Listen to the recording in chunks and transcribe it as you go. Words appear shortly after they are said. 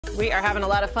We are having a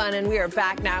lot of fun, and we are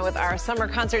back now with our summer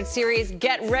concert series.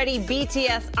 Get ready,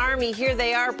 BTS Army. Here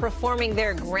they are performing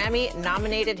their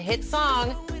Grammy-nominated hit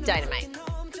song, Dynamite.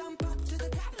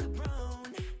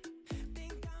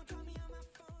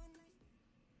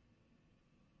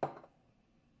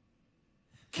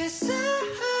 Cause I'm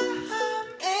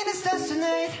in a stars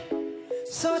tonight,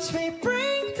 so watch me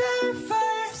bring the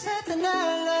fire, set the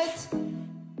night light.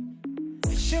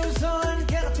 Shoes on,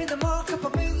 get up in the mall, cup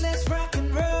of milk, let's rock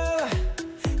and roll.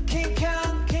 Kick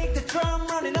on, kick the drum,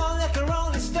 running on like a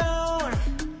rolling stone.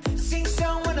 Sing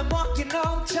song when I'm walking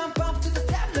home, jump up to the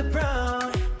top of the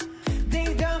brown.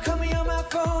 Ding dong, call me on my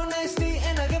phone, nice tea,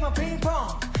 and I get my ping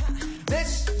pong.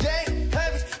 Let's get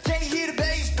heavy, can you hear the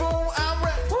bass boom? I'm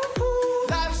ready.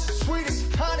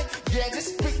 Yeah,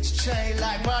 this bitch chain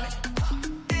like money.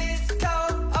 It's all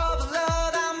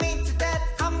overload, I'm into that,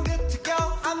 I'm good to go.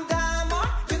 I'm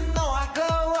Dynamite, you know I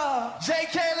glow up.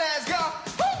 JK, let's go.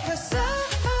 Cause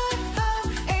I'm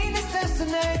in this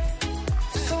destiny,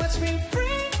 so watch me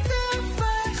bring the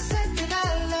fire, set the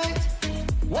night light.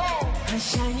 Whoa! I'm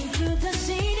shining through the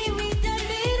city with a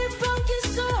little funky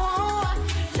soul.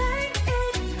 Light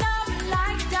it up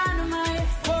like dynamite.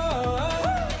 Whoa!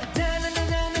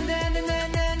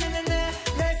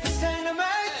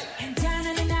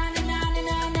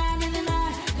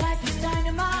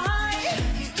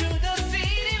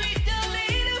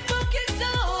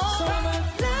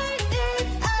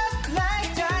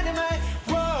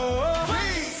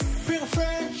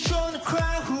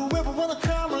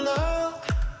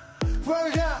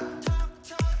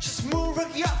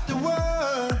 Up the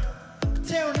world,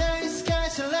 tear night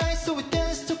skies and lights, so we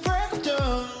dance to break of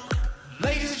dawn.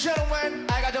 Ladies and gentlemen,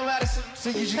 I got the medicine, so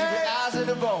you should keep your eyes on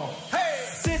the bone. Hey,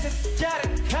 this is got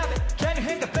it, have it. Can you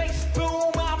hear the bass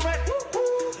boom? I'm ready.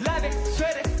 Live it,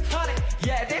 sweat it, honey.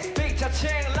 Yeah, this beat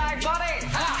touching like money.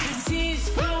 This is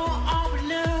blue on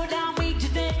blue, down me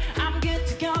today. I'm good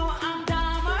to go. I'm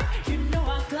Dynamite, you know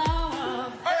I glow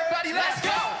up. Everybody, let's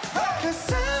go.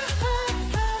 Cause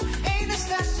I'm in the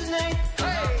stars tonight.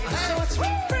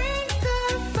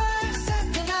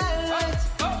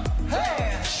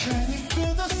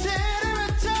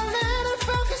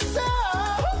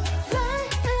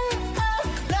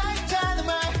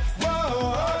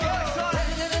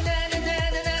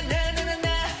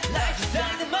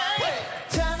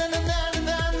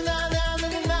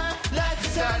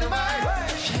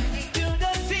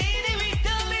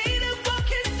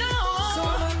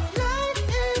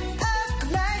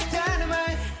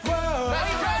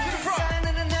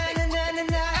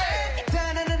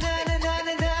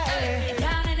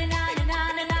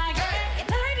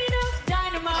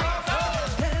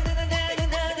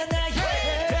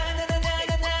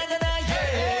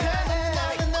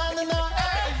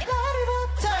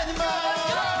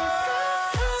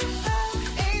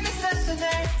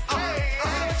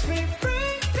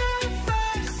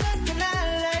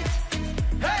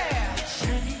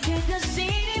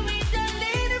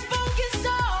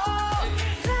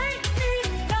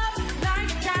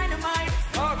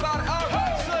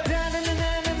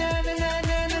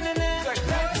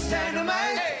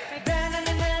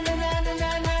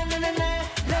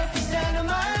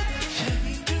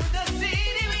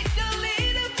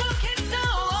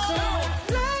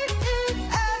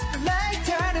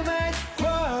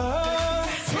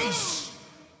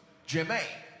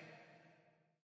 GMA.